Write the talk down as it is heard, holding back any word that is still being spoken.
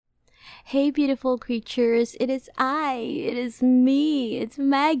Hey, beautiful creatures, it is me, it's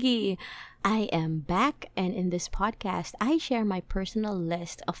Maggie. I am back, and in this podcast, I share my personal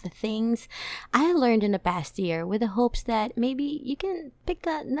list of the things I learned in the past year with the hopes that maybe you can pick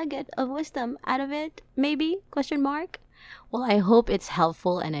a nugget of wisdom out of it. Maybe? Question mark? Well, I hope it's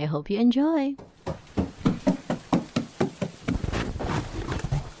helpful and I hope you enjoy.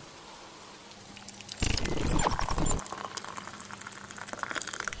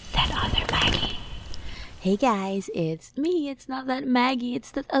 That other Maggie. Hey guys, it's me. It's not that Maggie,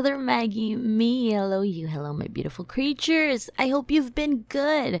 it's that other Maggie. Me. Hello, you. Hello, my beautiful creatures. I hope you've been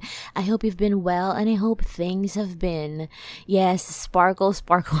good. I hope you've been well, and I hope things have been, yes, sparkle,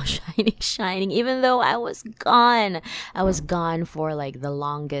 sparkle, shining, shining. Even though I was gone. I was gone for like the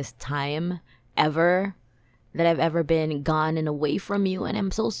longest time ever that I've ever been gone and away from you, and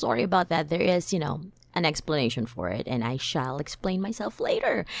I'm so sorry about that. There is, an explanation for it, and I shall explain myself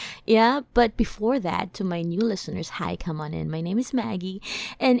later. Yeah, but before that, to my new listeners, hi, come on in. My name is Maggie,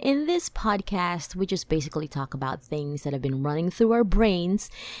 and in this podcast, we just basically talk about things that have been running through our brains,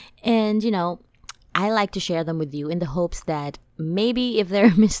 and I like to share them with you in the hopes that maybe if there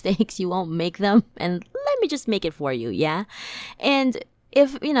are mistakes, you won't make them, and let me just make it for you, yeah? And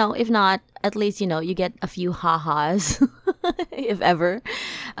if not, at least, you get a few ha-has, if ever,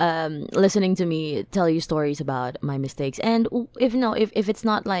 listening to me tell you stories about my mistakes. And if it's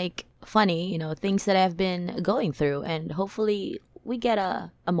not like funny, things that I've been going through, and hopefully we get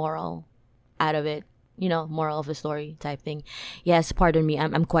a moral out of it. Moral of the story type thing. Yes, pardon me.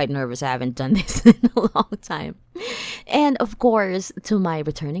 I'm quite nervous. I haven't done this in a long time. And of course, to my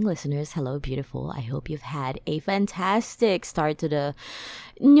returning listeners, hello, beautiful. I hope you've had a fantastic start to the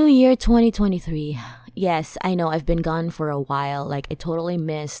new year 2023. Yes, I know I've been gone for a while. Like, I totally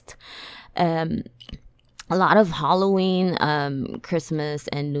missed a lot of Halloween, Christmas,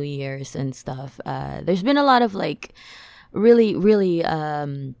 and New Year's and stuff. There's been a lot of like really, really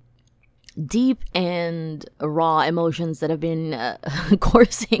deep and raw emotions that have been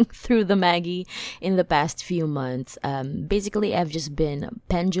coursing through the Maggie in the past few months. Basically, I've just been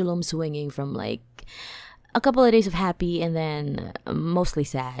pendulum swinging from like a couple of days of happy and then mostly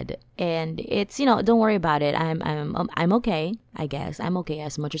sad. And it's don't worry about it. I'm okay. I guess I'm okay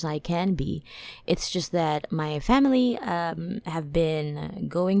as much as I can be. It's just that my family have been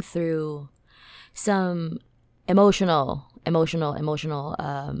going through some emotional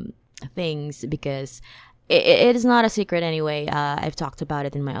things, because it is not a secret anyway. I've talked about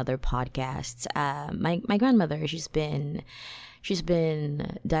it in my other podcasts. My grandmother, she's been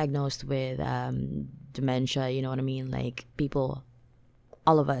diagnosed with dementia. You know what I mean? Like, people,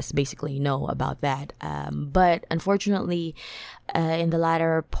 all of us basically know about that. But unfortunately, in the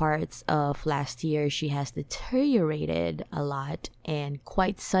latter parts of last year, she has deteriorated a lot and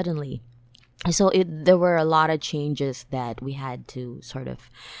quite suddenly. So there were a lot of changes that we had to sort of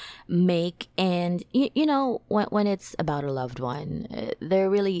make. And, when it's about a loved one, there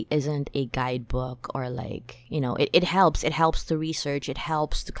really isn't a guidebook or like, it helps to research. It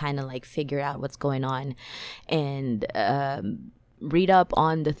helps to kind of like figure out what's going on and read up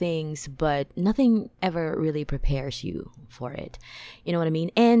on the things, but nothing ever really prepares you for it. You know what I mean?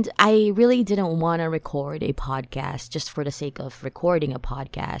 And I really didn't want to record a podcast just for the sake of recording a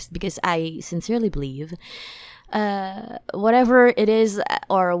podcast, because I sincerely believe whatever it is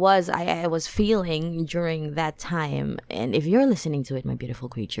or I was feeling during that time, and if you're listening to it, my beautiful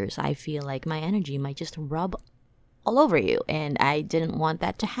creatures, I feel like my energy might just rub all over you, and I didn't want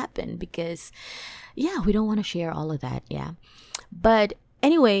that to happen, because we don't want to share all of that. But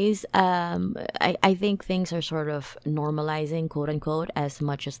anyways, I think things are sort of normalizing, quote unquote, as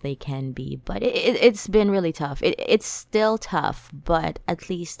much as they can be. But it's been really tough. It's still tough, but at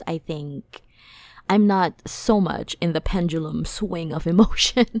least I think I'm not so much in the pendulum swing of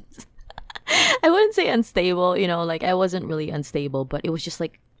emotions. I wouldn't say unstable, like I wasn't really unstable, but it was just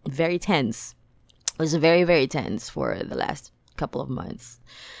like very tense. It was very, very tense for the last couple of months.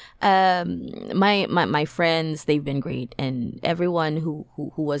 My friends, they've been great, and everyone who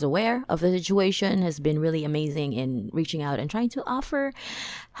was aware of the situation has been really amazing in reaching out and trying to offer,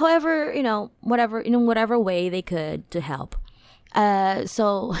 however, whatever way they could to help.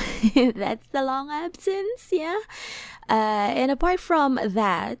 So that's the long absence, yeah. And apart from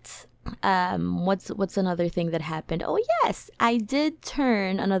that, what's another thing that happened? Oh yes, I did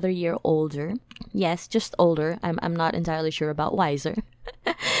turn another year older. Yes, just older. I'm not entirely sure about wiser.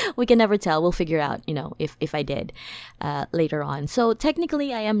 We can never tell. We'll figure out, if I did later on. So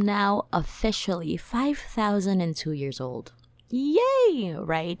technically, I am now officially 5,002 years old. Yay!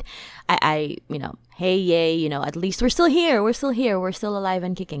 Right? Hey, yay! At least we're still here. We're still alive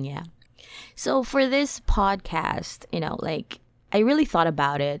and kicking. Yeah. So for this podcast, like I really thought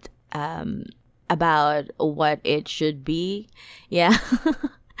about it, about what it should be. Yeah.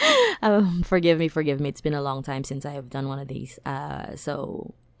 Forgive me. It's been a long time since I have done one of these.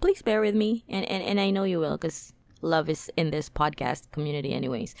 So please bear with me, and I know you will, because love is in this podcast community,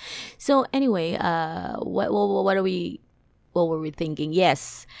 anyways. So anyway, what were we thinking?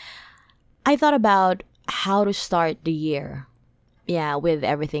 Yes, I thought about how to start the year. Yeah, with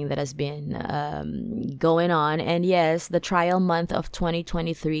everything that has been going on. And yes, the trial month of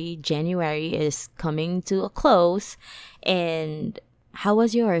 2023, January, is coming to a close. And how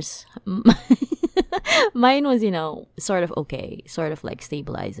was yours? Mine was, sort of okay, sort of like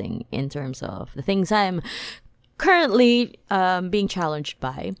stabilizing in terms of the things I'm currently being challenged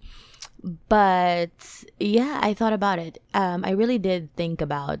by. But yeah, I thought about it. I really did think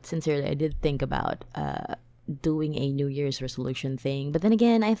about, sincerely, I did think about doing a New Year's resolution thing. But then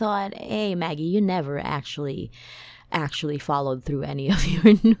again, I thought, hey, Maggie, you never actually followed through any of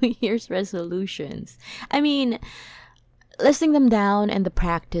your New Year's resolutions. I mean, listing them down and the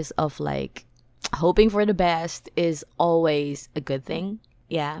practice of like hoping for the best is always a good thing.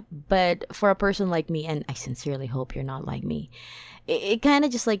 Yeah. But for a person like me, and I sincerely hope you're not like me, it kind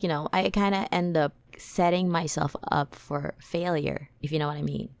of just like, I kind of end up setting myself up for failure, if you know what I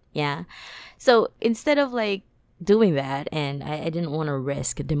mean. Yeah. So instead of like doing that, and I didn't want to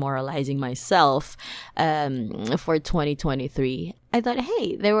risk demoralizing myself for 2023, I thought,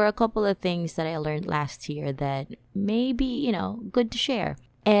 hey, there were a couple of things that I learned last year that may be, good to share.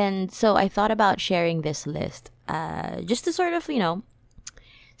 And so I thought about sharing this list just to sort of,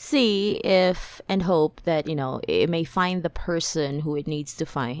 see if and hope that, it may find the person who it needs to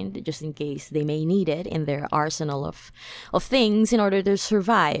find, just in case they may need it in their arsenal of things in order to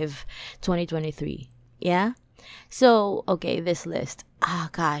survive 2023. Yeah? So, okay, this list.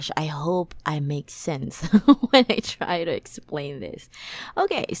 Gosh, I hope I make sense when I try to explain this.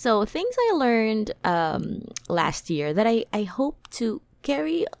 Okay, so things I learned last year that I hope to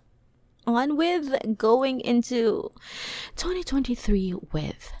carry on with going into 2023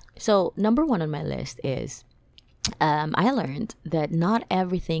 with. So number one on my list is I learned that not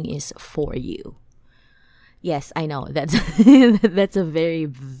everything is for you. Yes, I know that's that's a very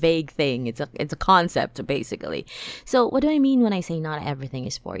vague thing. It's a concept basically. So what do I mean when I say not everything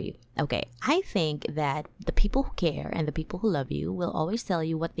is for you? Okay, I think that the people who care and the people who love you will always tell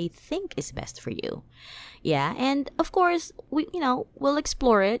you what they think is best for you. Yeah, and of course we'll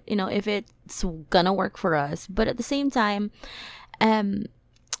explore it, if it's gonna work for us. But at the same time,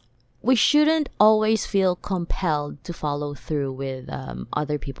 we shouldn't always feel compelled to follow through with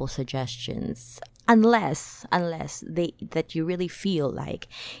other people's suggestions, unless that you really feel like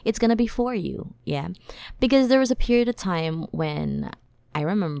it's gonna be for you. Yeah, because there was a period of time when I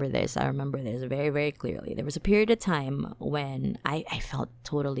remember this very, very clearly. There was a period of time when I felt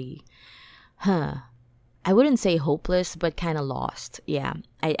totally I wouldn't say hopeless, but kind of lost. Yeah,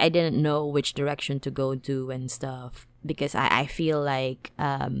 I didn't know which direction to go to and stuff, because I feel like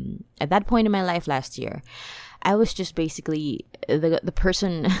at that point in my life last year, I was just basically the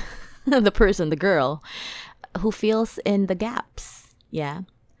person, the girl who fills in the gaps. Yeah.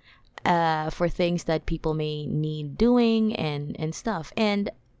 For things that people may need doing and stuff.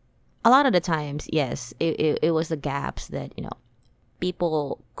 And a lot of the times, yes, it was the gaps that,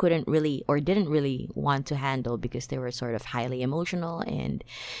 people couldn't really or didn't really want to handle, because they were sort of highly emotional, and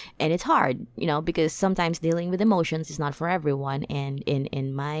it's hard, because sometimes dealing with emotions is not for everyone. And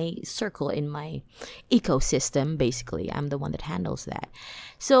in my circle, in my ecosystem, basically, I'm the one that handles that.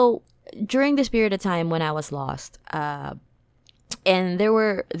 So during this period of time when I was lost, and there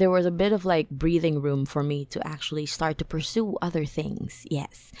was a bit of like breathing room for me to actually start to pursue other things.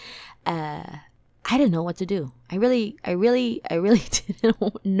 Yes. I didn't know what to do. I really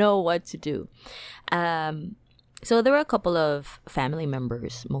didn't know what to do. So there were a couple of family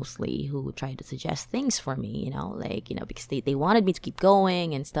members mostly who tried to suggest things for me, because they wanted me to keep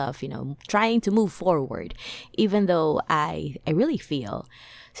going and stuff, trying to move forward, even though I really feel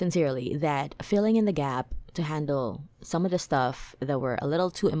sincerely that filling in the gap to handle some of the stuff that were a little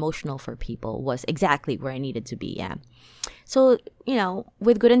too emotional for people was exactly where I needed to be. Yeah. So,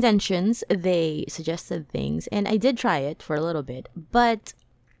 with good intentions, they suggested things, and I did try it for a little bit, but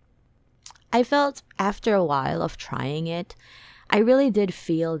I felt after a while of trying it, I really did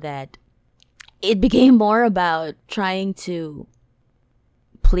feel that it became more about trying to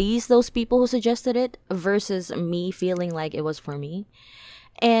please those people who suggested it versus me feeling like it was for me.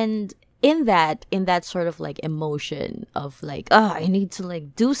 And in that sort of like emotion of like, I need to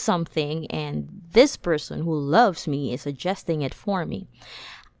like do something, and this person who loves me is suggesting it for me,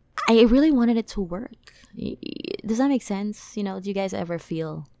 I really wanted it to work. Does that make sense? Do you guys ever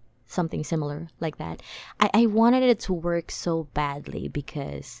feel something similar like that? I wanted it to work so badly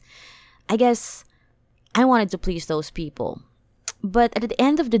because I guess I wanted to please those people. But at the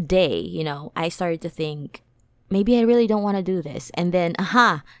end of the day, I started to think, maybe I really don't want to do this. And then,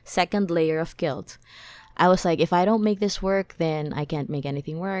 second layer of guilt. I was like, if I don't make this work, then I can't make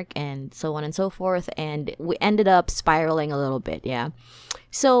anything work, and so on and so forth. And we ended up spiraling a little bit, yeah.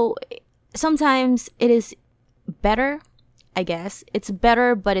 So sometimes it is better, I guess. It's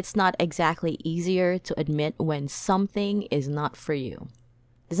better, but it's not exactly easier to admit when something is not for you.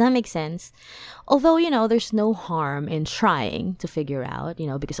 Does that make sense? Although, there's no harm in trying to figure out,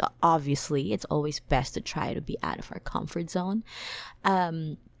 because obviously it's always best to try to be out of our comfort zone.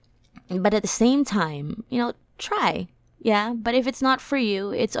 But at the same time, try. Yeah. But if it's not for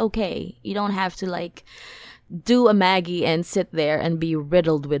you, it's okay. You don't have to do a Maggie and sit there and be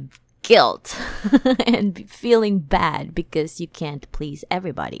riddled with guilt and be feeling bad because you can't please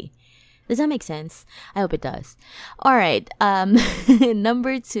everybody. Does that make sense? I hope it does. All right.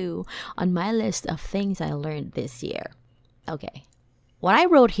 Number 2 on my list of things I learned this year. Okay. What I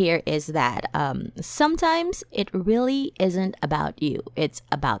wrote here is that sometimes it really isn't about you. It's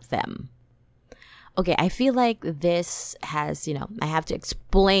about them. Okay, I feel like this has, I have to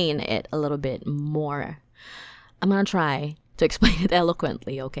explain it a little bit more. I'm going to try to explain it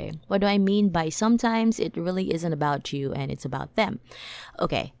eloquently, okay? What do I mean by sometimes it really isn't about you and it's about them?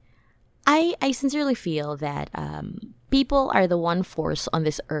 Okay. I sincerely feel that people are the one force on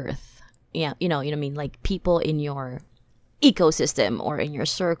this earth. Yeah, you know what I mean? Like people in your ecosystem or in your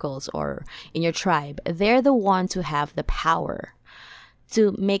circles or in your tribe. They're the ones who have the power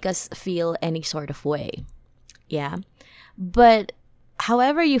to make us feel any sort of way. Yeah. But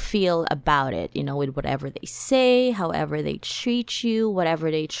however you feel about it, with whatever they say, however they treat you,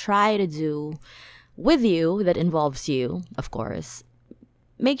 whatever they try to do with you that involves you, of course,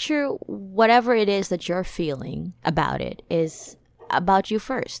 make sure whatever it is that you're feeling about it is about you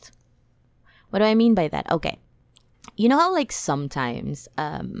first. What do I mean by that? Okay. You know how sometimes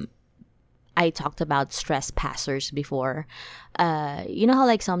I talked about stress passers before. You know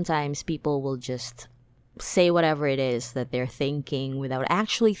how sometimes people will just say whatever it is that they're thinking without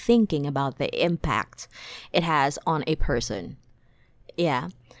actually thinking about the impact it has on a person. Yeah.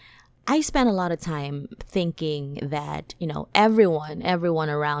 I spend a lot of time thinking that, everyone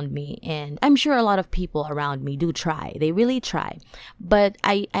around me, and I'm sure a lot of people around me do try. They really try. But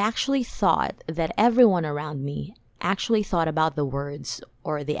I actually thought that everyone around me actually thought about the words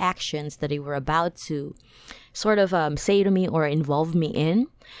or the actions that they were about to sort of say to me or involve me in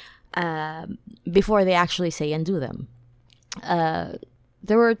before they actually say and do them.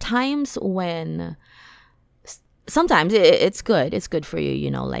 There were times when sometimes it's good. It's good for you,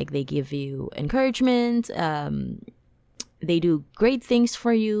 they give you encouragement. They do great things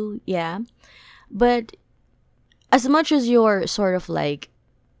for you. Yeah. But as much as you're sort of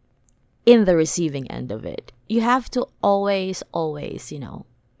in the receiving end of it, you have to always,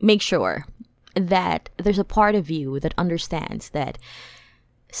 make sure that there's a part of you that understands that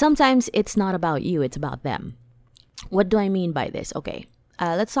sometimes it's not about you, it's about them. What do I mean by this? Okay.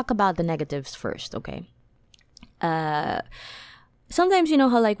 Let's talk about the negatives first, okay? Sometimes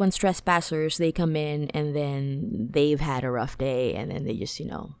how when stress passers, they come in and then they've had a rough day and then they just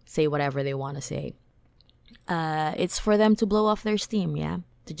say whatever they want to say. It's for them to blow off their steam, yeah,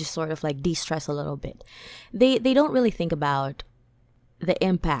 to just sort of de-stress a little bit. They don't really think about the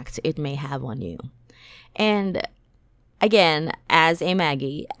impact it may have on you. And again, as a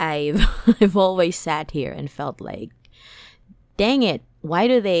Maggie, I've always sat here and felt dang it, why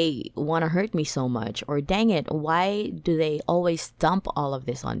do they want to hurt me so much? Or dang it, why do they always dump all of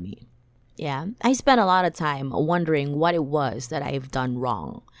this on me? Yeah, I spent a lot of time wondering what it was that I've done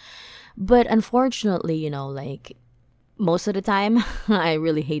wrong. But unfortunately, most of the time, I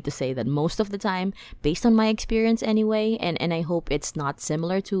really hate to say that most of the time, based on my experience anyway, and I hope it's not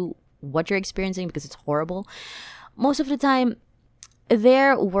similar to what you're experiencing because it's horrible. Most of the time,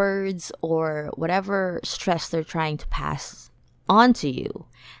 their words or whatever stress they're trying to pass onto you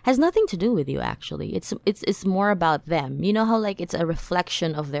has nothing to do with you, actually. It's more about them. You know how it's a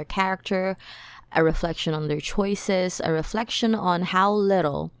reflection of their character, a reflection on their choices, a reflection on how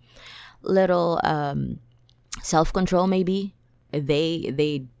little self-control maybe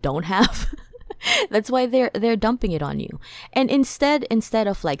they don't have. That's why they're dumping it on you. And instead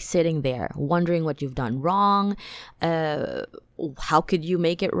of sitting there wondering what you've done wrong, how could you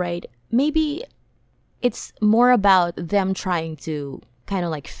make it right, maybe it's more about them trying to kind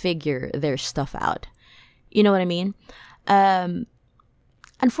of figure their stuff out. You know what I mean?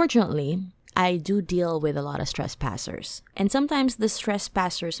 Unfortunately, I do deal with a lot of stress passers. And sometimes the stress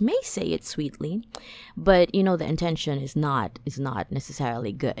passers may say it sweetly, but the intention is not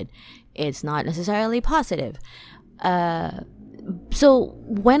necessarily good. It's not necessarily positive. So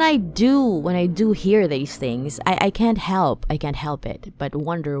when I do hear these things, I can't help it but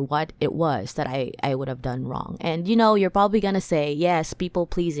wonder what it was that I would have done wrong. And you're probably gonna say, yes, people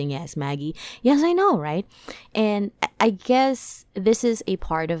pleasing, yes, Maggie. Yes, I know, right? And I guess this is a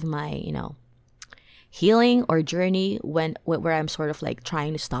part of my, healing or journey where I'm sort of like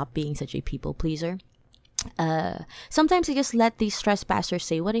trying to stop being such a people pleaser. Sometimes I just let these stress passers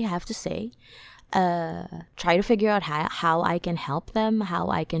say what they have to say. Try to figure out how I can help them, how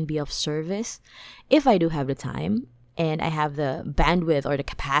I can be of service, if I do have the time and I have the bandwidth or the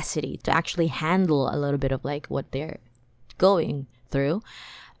capacity to actually handle a little bit of like what they're going through.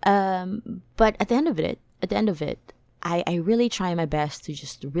 But at the end of it, I really try my best to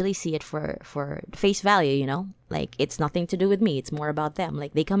just really see it for face value, like it's nothing to do with me. It's more about them.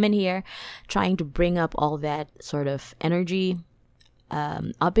 Like they come in here trying to bring up all that sort of energy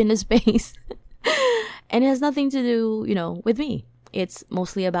up in the space. And it has nothing to do, with me. It's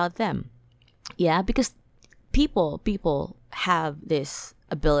mostly about them. Yeah, because people have this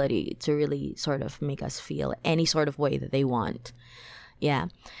ability to really sort of make us feel any sort of way that they want. Yeah.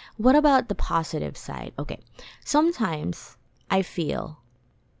 What about the positive side? Okay. Sometimes I feel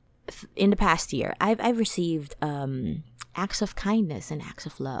in the past year, I've received acts of kindness and acts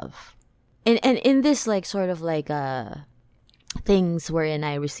of love. And in this like sort of like things wherein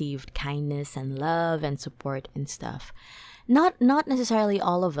I received kindness and love and support and stuff. Not necessarily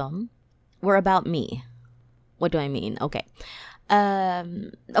all of them were about me. What do I mean? Okay.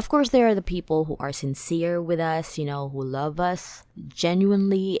 Of course, there are the people who are sincere with us, who love us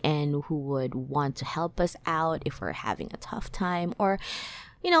genuinely and who would want to help us out if we're having a tough time. Or,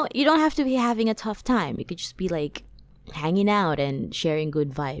 you don't have to be having a tough time. You could just be like hanging out and sharing good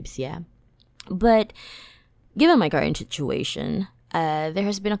vibes, yeah? But given my current situation, there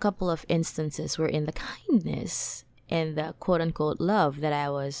has been a couple of instances where in the kindness and the quote-unquote love that I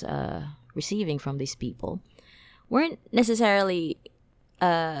was receiving from these people weren't necessarily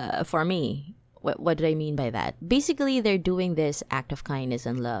for me. What do I mean by that? Basically, they're doing this act of kindness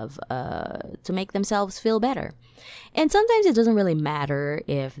and love to make themselves feel better. And sometimes it doesn't really matter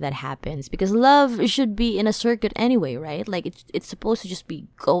if that happens because love should be in a circuit anyway, right? Like it's supposed to just be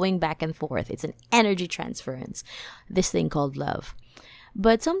going back and forth. It's an energy transference, this thing called love.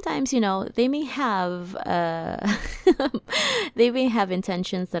 But sometimes, they may have they may have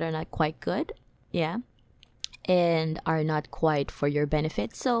intentions that are not quite good, yeah, and are not quite for your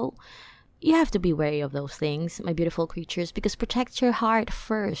benefit. So you have to be wary of those things, my beautiful creatures, because protect your heart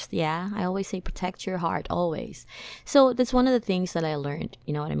first, yeah? I always say protect your heart, always. So that's one of the things that I learned,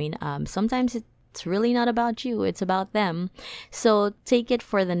 you know what I mean? Sometimes it's really not about you, it's about them. So take it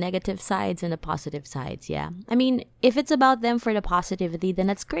for the negative sides and the positive sides, yeah? I mean, if it's about them for the positivity, then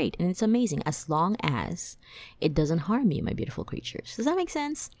that's great and it's amazing, as long as it doesn't harm you, my beautiful creatures. Does that make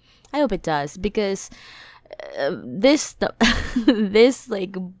sense? I hope it does, because this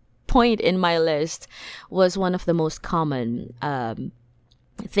like point in my list was one of the most common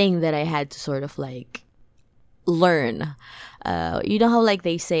thing that I had to sort of like learn. You know how like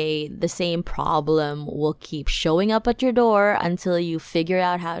they say the same problem will keep showing up at your door until you figure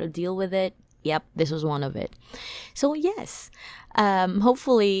out how to deal with it? Yep, this was one of it. So yes,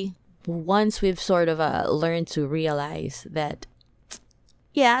 hopefully once we've sort of learned to realize that,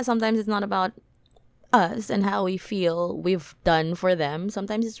 yeah, sometimes it's not about us and how we feel we've done for them.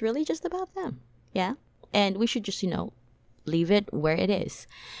 Sometimes it's really just about them. Yeah. And we should just, leave it where it is.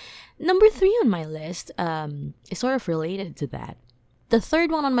 Number 3 on my list is sort of related to that. The third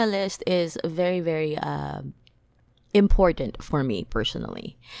one on my list is very, very important for me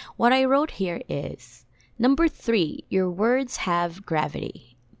personally. What I wrote here is, number 3, your words have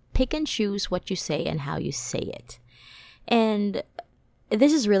gravity. Pick and choose what you say and how you say it. And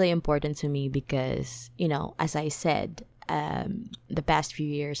this is really important to me because, as I said, the past few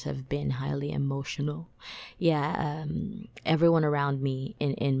years have been highly emotional. Yeah, everyone around me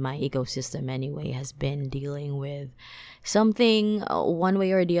in my ecosystem anyway has been dealing with something one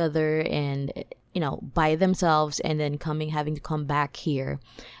way or the other, and by themselves, and then having to come back here,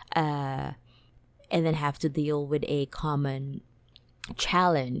 and then have to deal with a common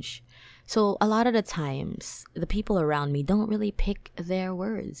challenge. So a lot of the times, the people around me don't really pick their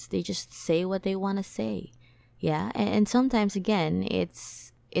words. They just say what they want to say. Yeah, and sometimes again,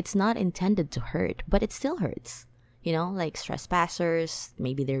 it's not intended to hurt, but it still hurts. like stress passers.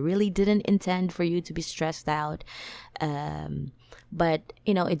 Maybe they really didn't intend for you to be stressed out. But,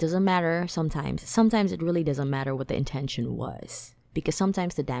 it doesn't matter sometimes. Sometimes it really doesn't matter what the intention was. Because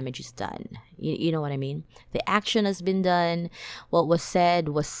sometimes the damage is done. You know what I mean? The action has been done. What was said.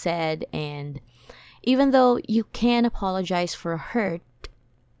 And even though you can apologize for hurt,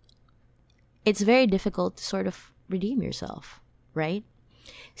 it's very difficult to sort of redeem yourself, right?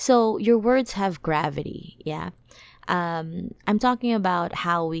 So your words have gravity, yeah? I'm talking about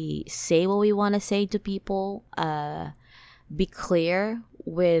how we say what we want to say to people. Be clear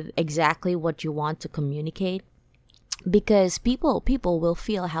with exactly what you want to communicate. Because people will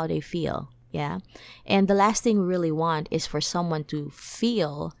feel how they feel, yeah? And the last thing we really want is for someone to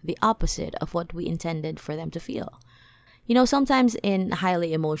feel the opposite of what we intended for them to feel. Sometimes in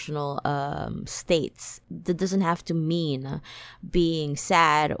highly emotional states, that doesn't have to mean being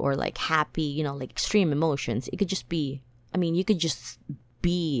sad or like happy, like extreme emotions. It could just be, you could just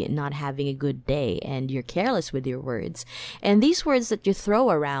be not having a good day and you're careless with your words. And these words that you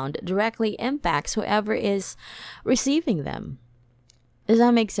throw around directly impacts whoever is receiving them. Does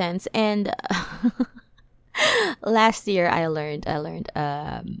that make sense? And last year I learned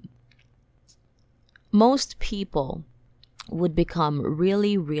most people would become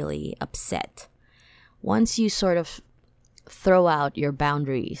really, really upset once you sort of throw out your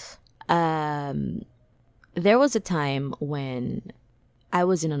boundaries. There was a time when I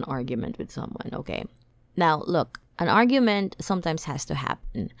was in an argument with someone, okay? Now, look, an argument sometimes has to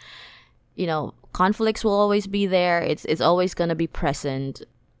happen. Conflicts will always be there. It's always going to be present,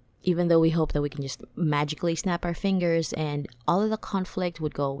 even though we hope that we can just magically snap our fingers and all of the conflict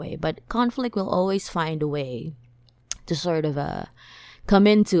would go away. But conflict will always find a way to sort of come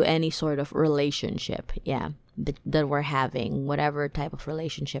into any sort of relationship, that we're having, whatever type of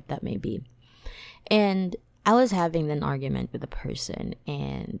relationship that may be. And I was having an argument with a person,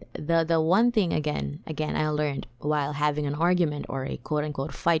 and the one thing again I learned while having an argument or a quote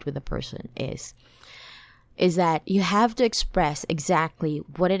unquote fight with a person is that you have to express exactly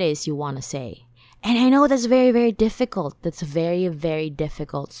what it is you want to say. And I know that's very, very difficult. That's very, very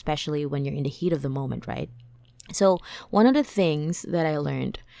difficult, especially when you're in the heat of the moment, right? So one of the things that I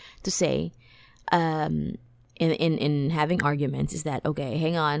learned to say in having arguments is that, okay,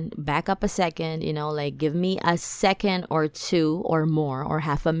 hang on, back up a second, give me a second or two or more or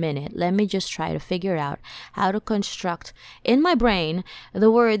half a minute. Let me just try to figure out how to construct in my brain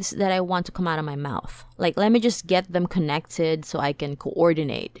the words that I want to come out of my mouth. Like, let me just get them connected so I can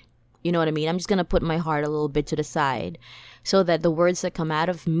coordinate. You know what I mean? I'm just going to put my heart a little bit to the side so that the words that come out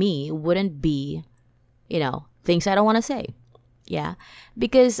of me wouldn't be, things I don't want to say. Yeah,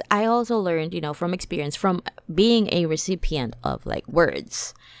 because I also learned, from experience, from being a recipient of like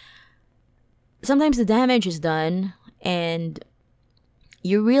words. Sometimes the damage is done and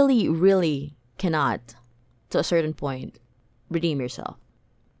you really, really cannot, to a certain point, redeem yourself.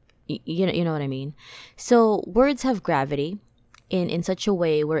 You know what I mean? So words have gravity in such a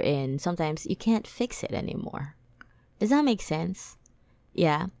way wherein sometimes you can't fix it anymore. Does that make sense?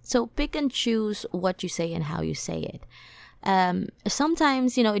 Yeah. So pick and choose what you say and how you say it.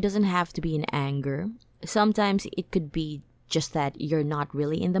 Sometimes, it doesn't have to be in anger. Sometimes it could be just that you're not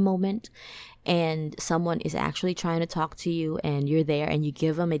really in the moment and someone is actually trying to talk to you and you're there and you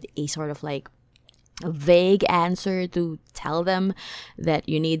give them a sort of like a vague answer to tell them that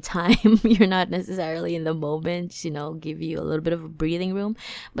you need time. You're not necessarily in the moment, give you a little bit of a breathing room.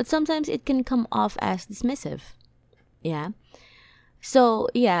 But sometimes it can come off as dismissive. Yeah. So,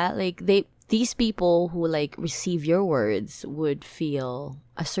 yeah, like these people who like receive your words would feel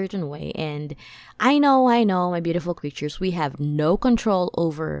a certain way. And I know, my beautiful creatures, we have no control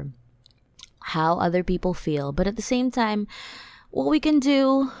over how other people feel. But at the same time, what we can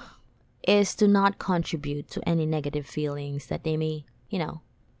do is to not contribute to any negative feelings that they may,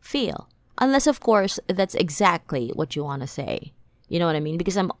 feel. Unless, of course, that's exactly what you want to say. You know what I mean?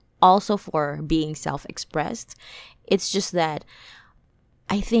 Because I'm also for being self-expressed. It's just that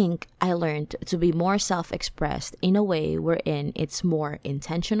I think I learned to be more self-expressed in a way wherein it's more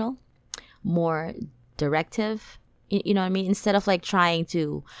intentional, more directive. You know what I mean? Instead of like trying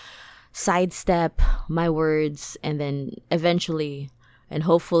to sidestep my words and then eventually and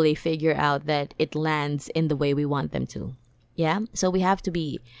hopefully figure out that it lands in the way we want them to. Yeah? So we have to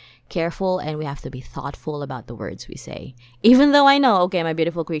be careful and we have to be thoughtful about the words we say. Even though I know, okay, my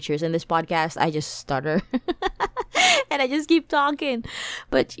beautiful creatures, in this podcast, I just stutter. And I just keep talking.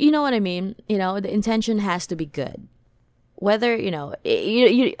 But you know what I mean? The intention has to be good. Whether,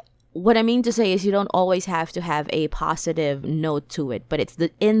 what I mean to say is you don't always have to have a positive note to it, but it's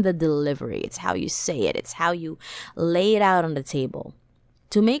in the delivery. It's how you say it. It's how you lay it out on the table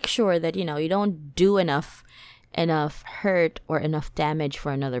to make sure that, you don't do enough hurt or enough damage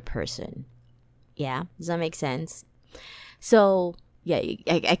for another person. Yeah, does that make sense? So yeah,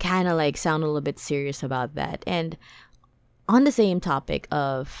 I kind of like sound a little bit serious about that. And on the same topic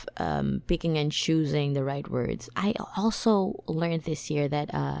of picking and choosing the right words, I also learned this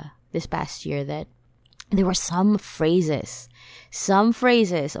past year that there were some phrases,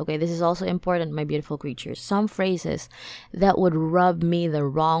 okay, this is also important, my beautiful creatures, some phrases that would rub me the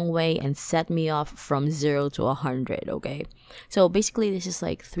wrong way and set me off from 0 to 100, okay? So basically, this is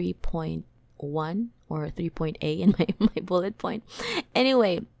like 3.1 or 3.8 in my bullet point.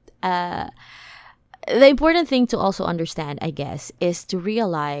 Anyway, the important thing to also understand, I guess, is to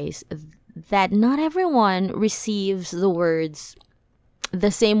realize that not everyone receives the words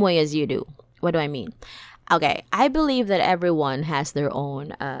the same way as you do. What do I mean? Okay, I believe that everyone has their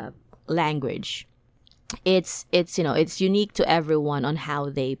own language. It's unique to everyone on how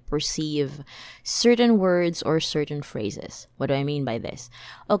they perceive certain words or certain phrases. What do I mean by this?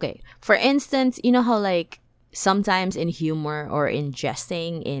 Okay, for instance, you know how like sometimes in humor or in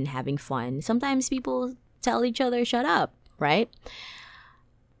jesting, in having fun, sometimes people tell each other shut up, right?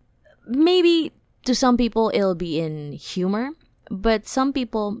 Maybe to some people it'll be in humor, but some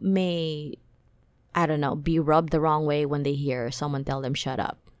people may, I don't know, be rubbed the wrong way when they hear someone tell them shut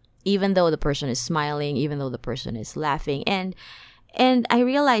up, even though the person is smiling, even though the person is laughing. And I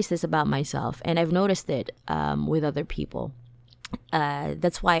realized this about myself, and I've noticed it with other people.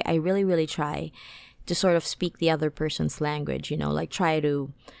 That's why I really, really try to sort of speak the other person's language, like try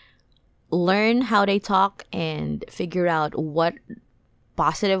to learn how they talk and figure out what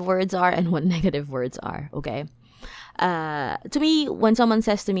positive words are and what negative words are, okay? To me, when someone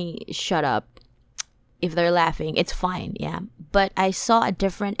says to me, shut up, if they're laughing, it's fine, yeah. But I saw a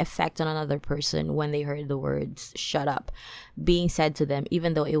different effect on another person when they heard the words shut up being said to them,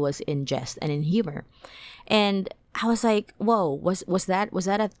 even though it was in jest and in humor. And I was like, whoa, was that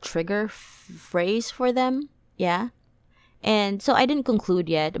a trigger phrase for them? Yeah. And so I didn't conclude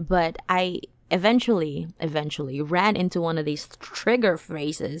yet, but I eventually ran into one of these trigger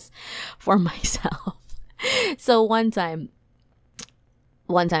phrases for myself. So one time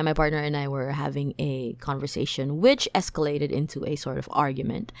my partner and I were having a conversation which escalated into a sort of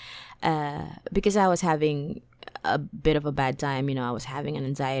argument because I was having a bit of a bad time. I was having an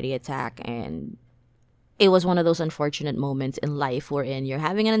anxiety attack, and it was one of those unfortunate moments in life wherein you're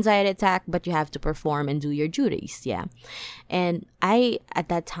having an anxiety attack, but you have to perform and do your duties. Yeah. And at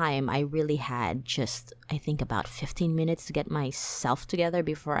that time, I really had just, I think, about 15 minutes to get myself together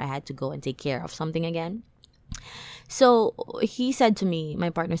before I had to go and take care of something again. So he said to me, my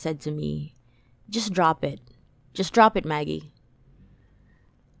partner said to me, just drop it. Just drop it, Maggie.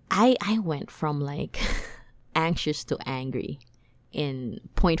 I went from like anxious to angry in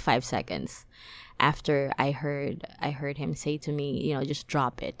 0.5 seconds after I heard him say to me, just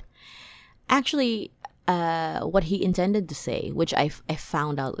drop it. Actually, what he intended to say, which I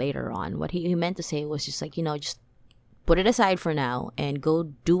found out later on, what he meant to say was just like, just put it aside for now and go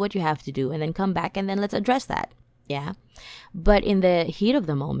do what you have to do and then come back and then let's address that. Yeah. But in the heat of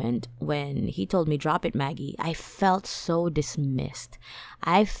the moment, when he told me, drop it, Maggie, I felt so dismissed.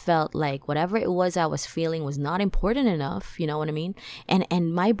 I felt like whatever it was I was feeling was not important enough. You know what I mean?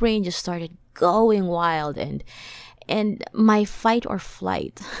 And my brain just started going wild, and my fight or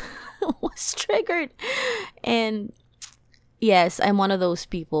flight was triggered. And yes, I'm one of those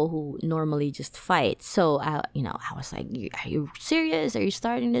people who normally just fight. So I was like, are you serious? Are you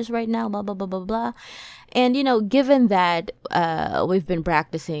starting this right now? Blah, blah, blah, blah, blah. And, given that we've been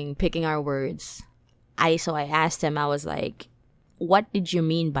practicing picking our words, I asked him, I was like, what did you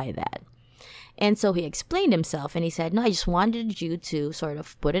mean by that? And so he explained himself, and he said, no, I just wanted you to sort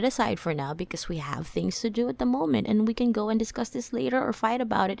of put it aside for now because we have things to do at the moment, and we can go and discuss this later or fight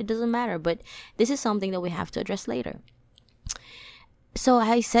about it. It doesn't matter. But this is something that we have to address later. So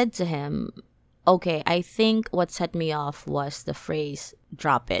I said to him, okay, I think what set me off was the phrase,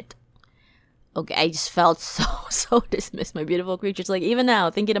 drop it. Okay, I just felt so dismissed, my beautiful creatures. Like, even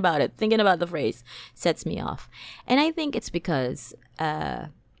now, thinking about the phrase sets me off. And I think it's because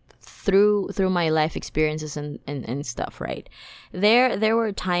through my life experiences and stuff, right? There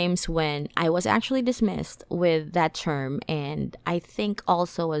were times when I was actually dismissed with that term. And I think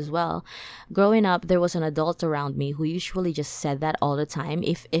also as well, growing up, there was an adult around me who usually just said that all the time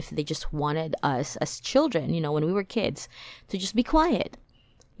if they just wanted us as children, when we were kids, to just be quiet.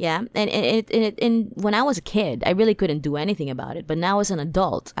 Yeah, and when I was a kid, I really couldn't do anything about it. But now as an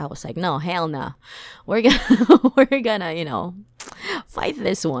adult, I was like, no, hell no, we're gonna we're gonna fight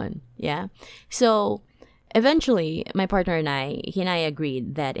this one. Yeah, so eventually, my partner and he and I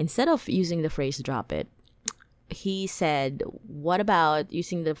agreed that instead of using the phrase "drop it," he said, "What about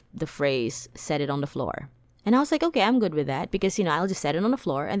using the phrase set it on the floor?" And I was like, okay, I'm good with that because I'll just set it on the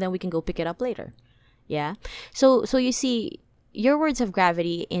floor and then we can go pick it up later. Yeah. So you see, your words have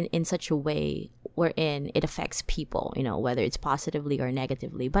gravity in such a way wherein it affects people, whether it's positively or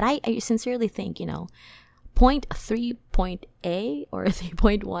negatively. But I sincerely think, point 3 point A or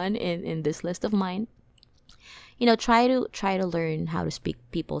 3.1 in this list of mine, try to learn how to speak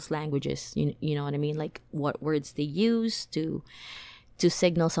people's languages. You know what I mean? Like what words they use to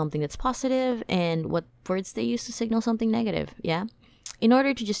signal something that's positive and what words they use to signal something negative. Yeah. In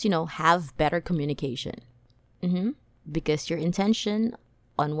order to just, have better communication. Because your intention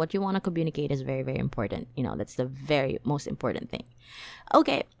on what you want to communicate is very, very important. That's the very most important thing.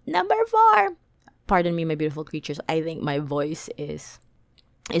 Okay. Number 4. Pardon me, my beautiful creatures. I think my voice is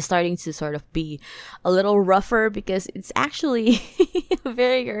starting to sort of be a little rougher because it's actually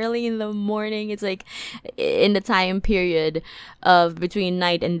very early in the morning. It's like in the time period of between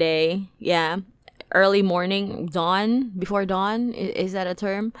night and day. Yeah. Early morning, dawn, before dawn. Is that a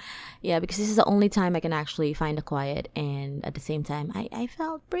term? Yeah, because this is the only time I can actually find a quiet. And at the same time, I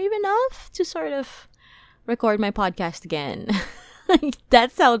felt brave enough to sort of record my podcast again.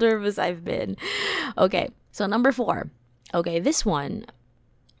 That's how nervous I've been. Okay, so number 4. Okay, this one,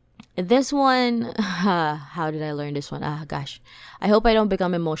 how did I learn this one? Gosh, I hope I don't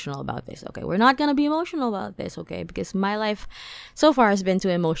become emotional about this. Okay, we're not gonna be emotional about this, okay? Because my life so far has been too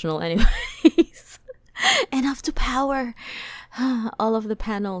emotional anyways. Enough to power all of the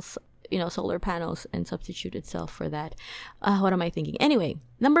panels, solar panels, and substitute itself for that. What am I thinking? Anyway,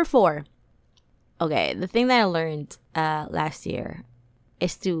 number 4. Okay, the thing that I learned last year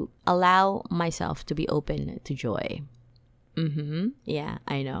is to allow myself to be open to joy. Yeah,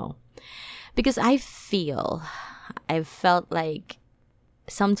 I know. Because I've felt like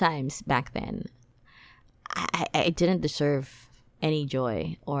sometimes back then I didn't deserve any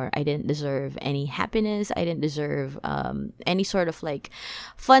joy, or I didn't deserve any happiness. I didn't deserve any sort of like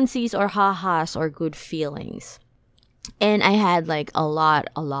funsies or ha-has or good feelings. And I had like a lot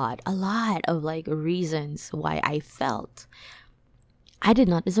of like reasons why I felt I did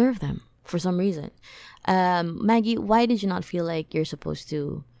not deserve them for some reason. Maggie, why did you not feel like you're supposed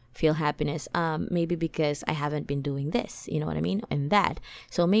to feel happiness? Maybe because I haven't been doing this, you know what I mean? And that.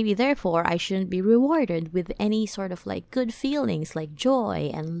 So maybe therefore I shouldn't be rewarded with any sort of like good feelings like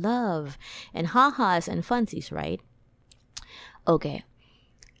joy and love and ha-has and funsies, right? Okay.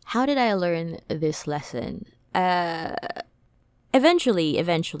 How did I learn this lesson? Eventually,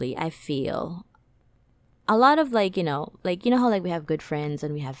 I feel a lot of like, how like we have good friends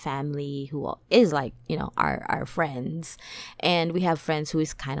and we have family who is like, our friends, and we have friends who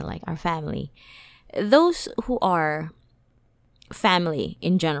is kind of like our family. Those who are family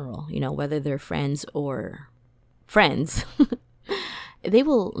in general, whether they're friends or friends, they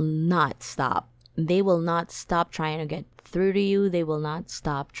will not stop. They will not stop trying to get through to you. They will not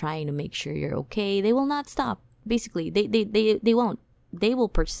stop trying to make sure you're okay. They will not stop. Basically, they won't. They will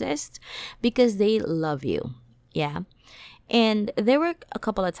persist because they love you. Yeah. And there were a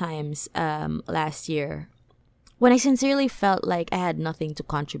couple of times last year when I sincerely felt like I had nothing to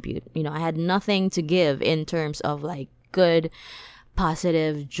contribute. I had nothing to give in terms of like good,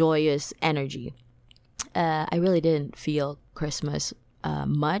 positive, joyous energy. I really didn't feel Christmas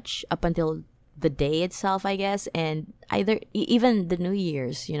much up until the day itself, I guess, and even the New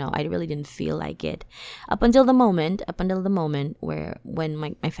Year's, I really didn't feel like it up until the moment when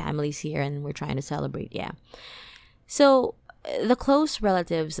my family's here and we're trying to celebrate. Yeah. So the close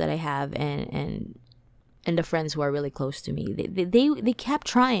relatives that I have and the friends who are really close to me, they kept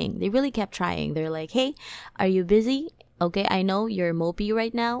trying. They really kept trying. They're like, hey, are you busy? Okay, I know you're mopey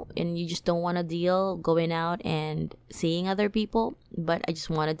right now and you just don't want to deal going out and seeing other people, but I just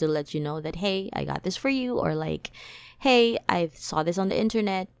wanted to let you know that, hey, I got this for you, or like, hey, I saw this on the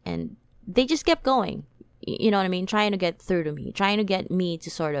internet. And they just kept going, you know what I mean? Trying to get through to me, trying to get me to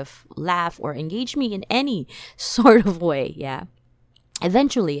sort of laugh or engage me in any sort of way. Yeah.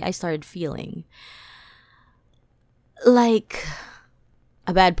 Eventually, I started feeling like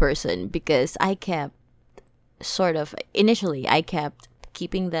a bad person because initially I kept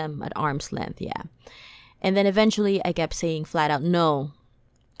keeping them at arm's length, yeah. And then eventually I kept saying flat out no.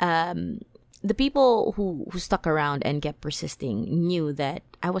 The people who stuck around and kept persisting knew that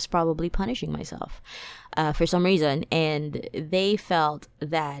I was probably punishing myself. for some reason, and they felt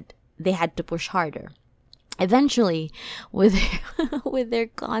that they had to push harder. Eventually, with with their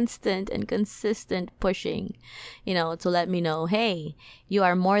constant and consistent pushing, to let me know, hey, you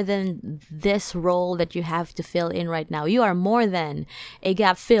are more than this role that you have to fill in right now. You are more than a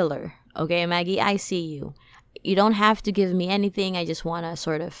gap filler. Okay, Maggie, I see you. You don't have to give me anything. I just want to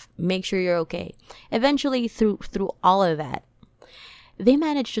sort of make sure you're okay. Eventually, through all of that, they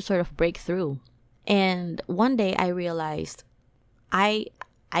managed to sort of break through. And one day I realized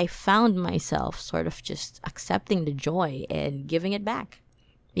I found myself sort of just accepting the joy and giving it back.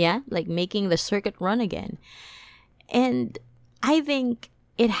 Yeah, like making the circuit run again. And I think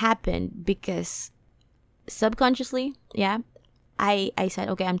it happened because subconsciously, yeah, I said,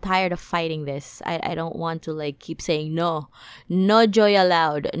 okay, I'm tired of fighting this. I don't want to like keep saying no joy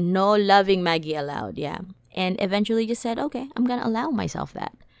allowed, no loving Maggie allowed. Yeah. And eventually just said, okay, I'm going to allow myself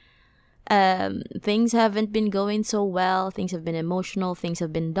that. Things haven't been going so well. Things have been emotional. Things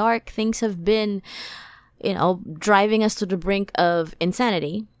have been dark. Things have been, driving us to the brink of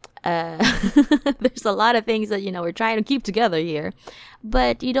insanity. There's a lot of things that, we're trying to keep together here.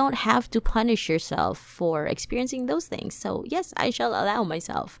 But you don't have to punish yourself for experiencing those things. So, yes, I shall allow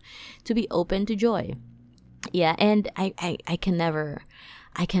myself to be open to joy. Yeah, and I can never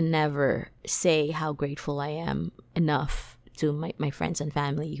say how grateful I am enough to my friends and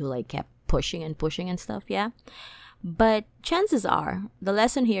family who like kept pushing and stuff, yeah. But the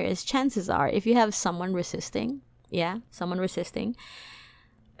lesson here is chances are, if you have someone resisting,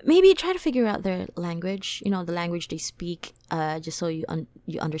 maybe try to figure out their language, the language they speak, just so you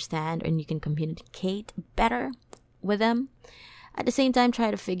understand and you can communicate better with them. At the same time,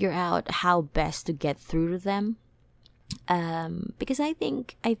 try to figure out how best to get through to them. Because I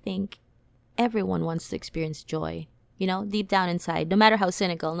think everyone wants to experience joy, deep down inside, no matter how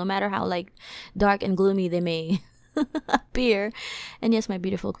cynical, no matter how like dark and gloomy they may appear. And yes, my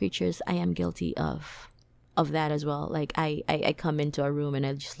beautiful creatures, I am guilty of that as well. Like I come into a room and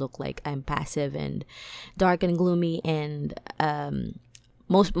I just look like I'm passive and dark and gloomy, and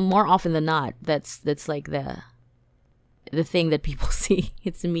more often than not, that's like the thing that people see.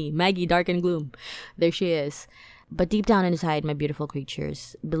 It's me, Maggie, dark and gloom. There she is. But deep down inside, my beautiful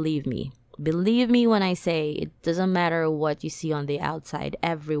creatures, believe me when I say it doesn't matter what you see on the outside.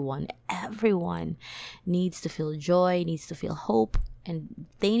 Everyone needs to feel joy, needs to feel hope, and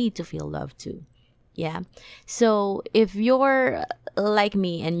they need to feel love too. Yeah. So if you're like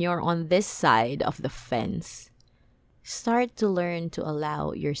me and you're on this side of the fence, start to learn to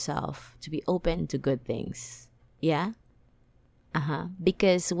allow yourself to be open to good things. Yeah.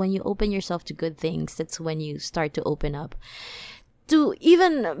 Because when you open yourself to good things, that's when you start to open up to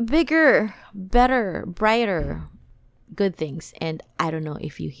even bigger, better, brighter, good things. And I don't know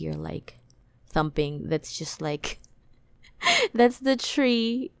if you hear like thumping. That's just like, that's the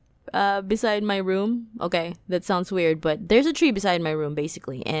tree beside my room. Okay, that sounds weird, but there's a tree beside my room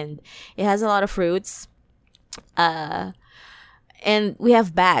basically, and it has a lot of fruits. And we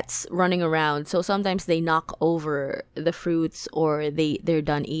have bats running around, so sometimes they knock over the fruits or they're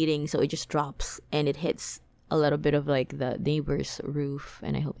done eating, so it just drops and it hits a little bit of like the neighbor's roof,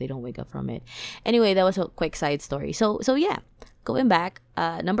 and I hope they don't wake up from it. Anyway, that was a quick side story. So yeah, going back,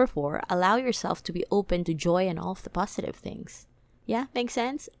 number 4, allow yourself to be open to joy and all of the positive things. Yeah, makes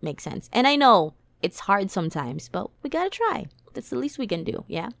sense? Makes sense. And I know it's hard sometimes, but we gotta try. That's the least we can do,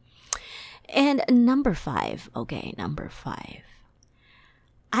 yeah? And number 5,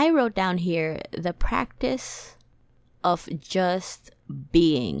 I wrote down here the practice of just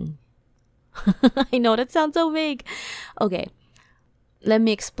being. I know that sounds so vague. Okay, let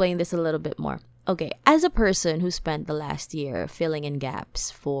me explain this a little bit more. Okay, as a person who spent the last year filling in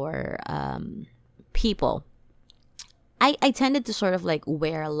gaps for people, I tended to sort of like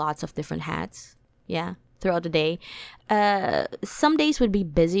wear lots of different hats, yeah, throughout the day. Some days would be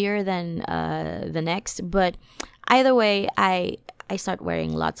busier than the next, but either way, I start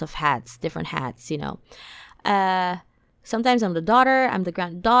wearing lots of hats, different hats, Sometimes I'm the daughter, I'm the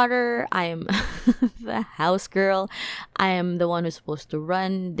granddaughter, I'm the house girl, I am the one who's supposed to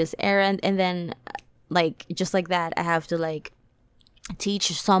run this errand, and then like just like that, I have to like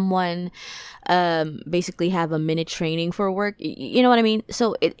teach someone, basically have a minute training for work. You know what I mean?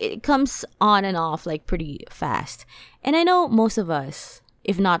 So it comes on and off like pretty fast. And I know most of us,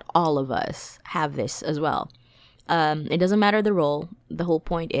 if not all of us, have this as well. It doesn't matter the role. The whole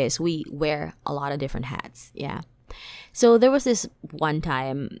point is we wear a lot of different hats. Yeah. So there was this one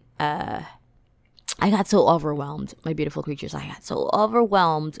time, I got so overwhelmed, my beautiful creatures. I got so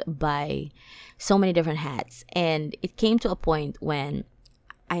overwhelmed by so many different hats. And it came to a point when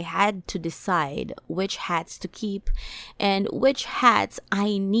I had to decide which hats to keep and which hats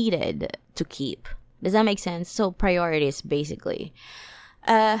I needed to keep. Does that make sense? So priorities, basically.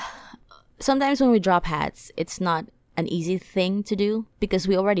 Sometimes when we drop hats, it's not an easy thing to do because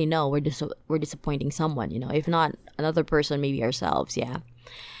we already know we're disappointing someone, if not another person, maybe ourselves. Yeah.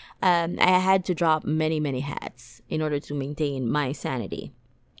 I had to drop many hats in order to maintain my sanity.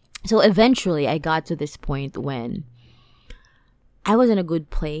 So eventually I got to this point when I was in a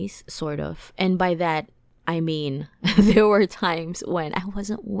good place, sort of. And by that, I mean, there were times when I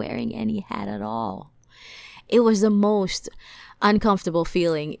wasn't wearing any hat at all. It was the most uncomfortable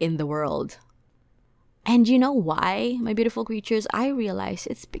feeling in the world. And you know why, my beautiful creatures? I realized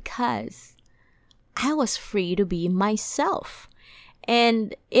it's because I was free to be myself.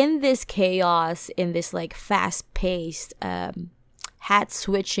 And in this chaos, in this like fast-paced hat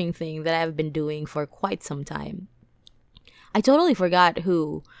switching thing that I've been doing for quite some time, I totally forgot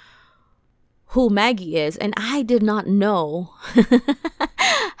who Maggie is, and I did not know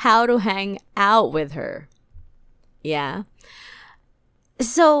how to hang out with her. Yeah.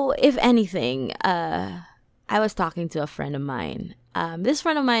 So, if anything, I was talking to a friend of mine. This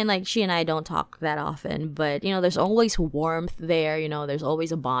friend of mine, like, she and I don't talk that often, but, there's always warmth there, there's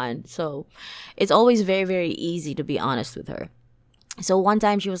always a bond. So, it's always very, very easy to be honest with her. So, one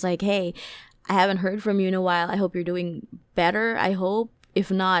time she was like, hey, I haven't heard from you in a while. I hope you're doing better. I hope. If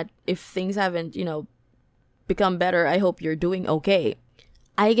not, if things haven't, become better, I hope you're doing okay.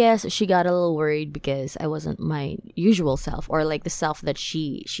 I guess she got a little worried because I wasn't my usual self, or like the self that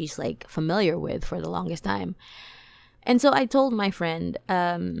she's like familiar with for the longest time. And so I told my friend,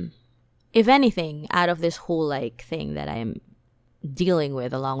 if anything, out of this whole like thing that I'm dealing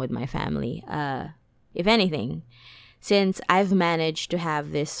with along with my family, if anything, since I've managed to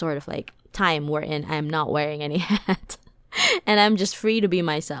have this sort of like time wherein I'm not wearing any hat and I'm just free to be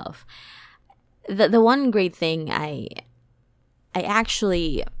myself, the one great thing I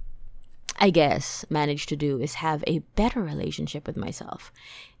actually, I guess, managed to do is have a better relationship with myself.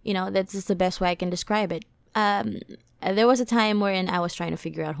 That's just the best way I can describe it. There was a time wherein I was trying to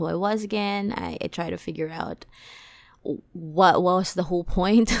figure out who I was again. I tried to figure out what was the whole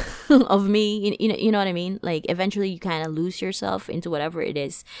point of me. You know what I mean? Like, eventually you kind of lose yourself into whatever it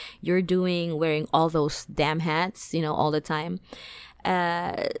is you're doing, wearing all those damn hats, all the time.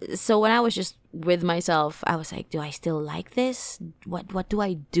 So when I was just with myself, I was like, do I still like this? What do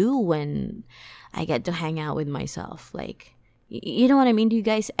I do when I get to hang out with myself? Like, you know what I mean? Do you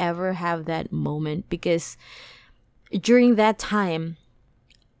guys ever have that moment? Because during that time,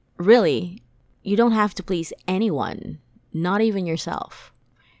 really, you don't have to please anyone, not even yourself.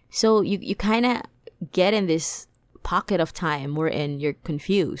 So you kind of get in this pocket of time wherein you're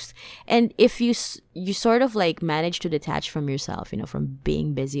confused. And if you sort of like manage to detach from yourself, from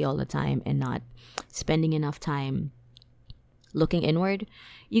being busy all the time and not spending enough time looking inward,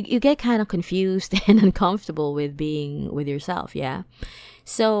 you get kind of confused and uncomfortable with being with yourself. Yeah.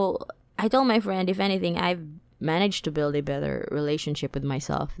 So I told my friend, if anything, I've managed to build a better relationship with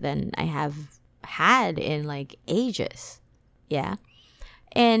myself than I have had in like ages. Yeah.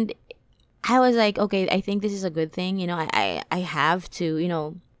 And I was like, okay, I think this is a good thing. I have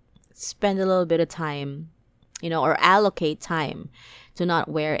to, spend a little bit of time, or allocate time to not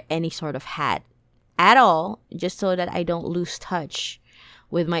wear any sort of hat at all, just so that I don't lose touch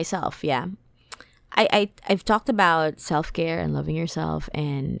with myself. Yeah. I've talked about self-care and loving yourself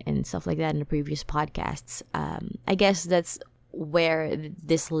and stuff like that in the previous podcasts. I guess that's where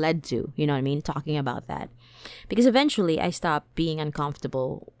this led to, you know what I mean? Talking about that. Because eventually I stopped being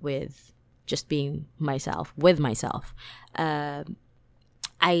uncomfortable with just being myself, with myself. At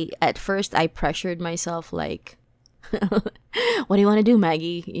first I pressured myself like, what do you want to do,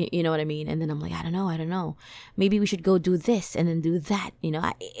 Maggie? You know what I mean? And then I'm like, I don't know. Maybe we should go do this and then do that.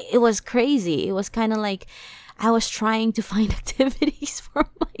 It was crazy. It was kind of like I was trying to find activities for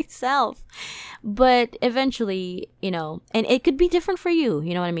myself. But eventually, and it could be different for you.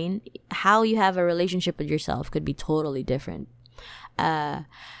 You know what I mean? How you have a relationship with yourself could be totally different.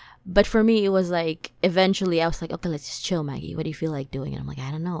 But for me, it was like, eventually I was like, okay, let's just chill, Maggie. What do you feel like doing? And I'm like, I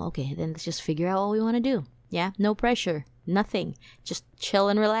don't know. Okay, then let's just figure out what we want to do. Yeah, no pressure, nothing. Just chill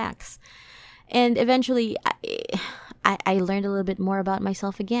and relax. And eventually, I learned a little bit more about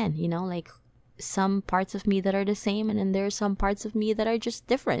myself again. Like some parts of me that are the same, and then there are some parts of me that are just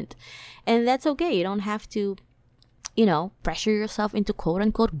different. And that's okay. You don't have to, pressure yourself into quote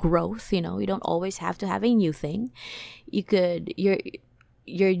unquote growth. You don't always have to have a new thing.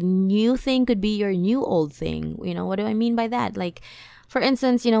 Your new thing could be your new old thing. What do I mean by that? Like, For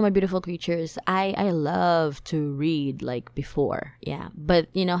instance, my beautiful creatures, I love to read like before, yeah. But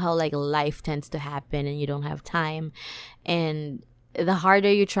you know how like life tends to happen and you don't have time, and the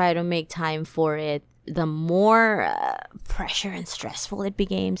harder you try to make time for it, the more pressure and stressful it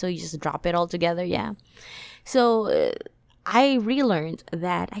became. So you just drop it all together, yeah. So I relearned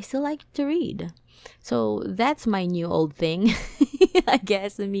that I still like to read. So that's my new old thing, I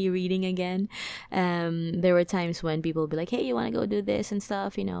guess, me reading again. There were times when people would be like, hey, you want to go do this and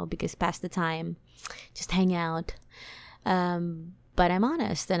stuff, because past the time, just hang out. But I'm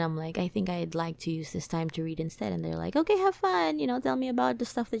honest and I'm like, I think I'd like to use this time to read instead. And they're like, okay, have fun. Tell me about the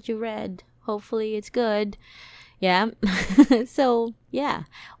stuff that you read. Hopefully it's good. Yeah. So, yeah,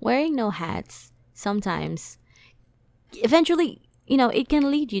 wearing no hats sometimes, eventually, it can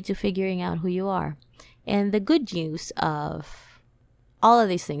lead you to figuring out who you are. And the good news of all of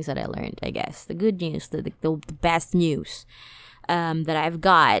these things that I learned, I guess, the good news, the best news that I've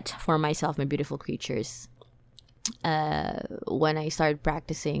got for myself, my beautiful creatures, when I started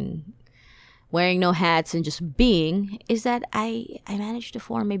practicing wearing no hats and just being, is that I managed to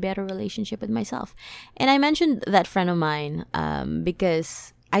form a better relationship with myself. And I mentioned that friend of mine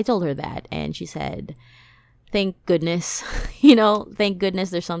because I told her that, and she said, thank goodness, thank goodness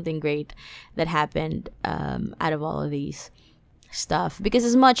there's something great that happened out of all of these stuff. Because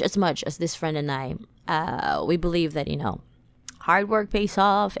as much as this friend and I, we believe that, hard work pays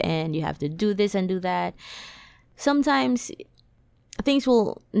off and you have to do this and do that. Sometimes things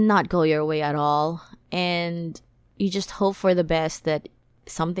will not go your way at all, and you just hope for the best that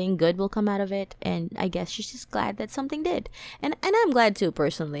something good will come out of it. And I guess she's just glad that something did, and I'm glad too.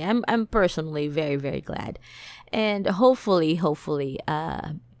 Personally, I'm personally very, very glad, and hopefully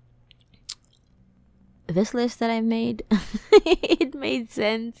this list that I've made it made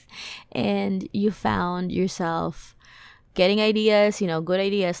sense, and you found yourself getting ideas, good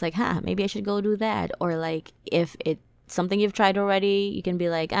ideas, like, maybe I should go do that. Or like, if it's something you've tried already, you can be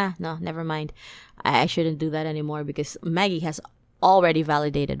like, no, never mind, I shouldn't do that anymore because Maggie has already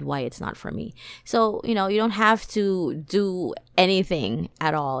validated why it's not for me. So, you don't have to do anything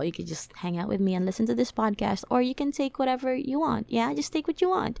at all. You could just hang out with me and listen to this podcast, or you can take whatever you want. Yeah, just take what you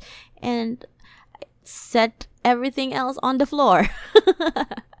want and set everything else on the floor.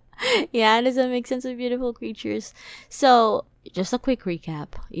 Yeah, does that make sense, of beautiful creatures? So, just a quick recap.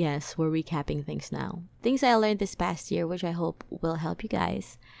 Yes, we're recapping things now. Things I learned this past year, which I hope will help you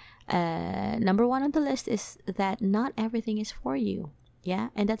guys. Number one on the list is that not everything is for you. Yeah,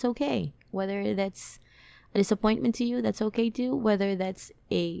 and that's okay. Whether that's a disappointment to you, that's okay too. Whether that's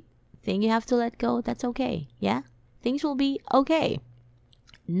a thing you have to let go, that's okay. Yeah, things will be okay.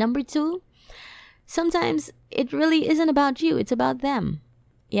 Number two, sometimes it really isn't about you, it's about them.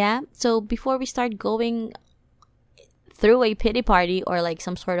 Yeah, so before we start going through a pity party or like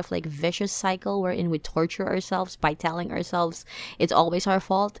some sort of like vicious cycle wherein we torture ourselves by telling ourselves it's always our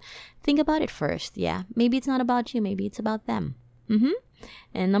fault, think about it first. Yeah, maybe it's not about you, maybe it's about them.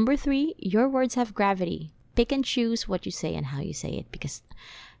 And number three, your words have gravity. Pick and choose what you say and how you say it, because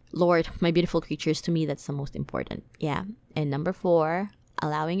Lord, my beautiful creatures, to me that's the most important. Yeah. And number four,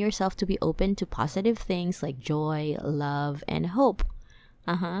 allowing yourself to be open to positive things like joy, love, and hope.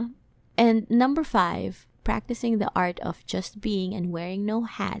 And number five, practicing the art of just being and wearing no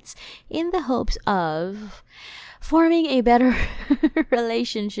hats in the hopes of forming a better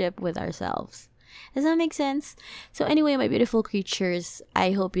relationship with ourselves. Does that make sense? So anyway, my beautiful creatures,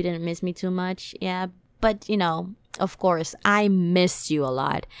 I hope you didn't miss me too much. Yeah, but of course, I missed you a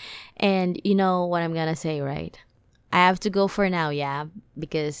lot. And you know what I'm gonna say, right? I have to go for now, yeah,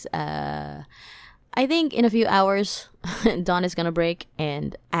 because I think in a few hours, dawn is gonna break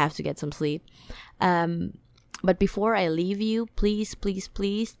and I have to get some sleep. But before I leave you, please, please,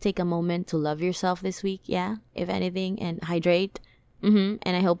 please take a moment to love yourself this week, yeah, if anything, and hydrate. And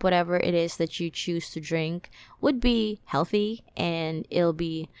I hope whatever it is that you choose to drink would be healthy and it'll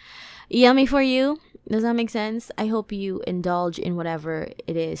be yummy for you. Does that make sense? I hope you indulge in whatever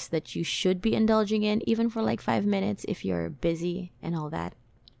it is that you should be indulging in, even for like 5 minutes if you're busy and all that.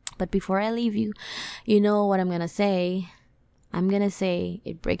 But before I leave you, you know what I'm gonna say. I'm gonna say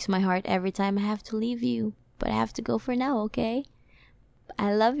it breaks my heart every time I have to leave you, but I have to go for now, okay?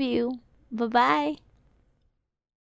 I love you. Bye-bye.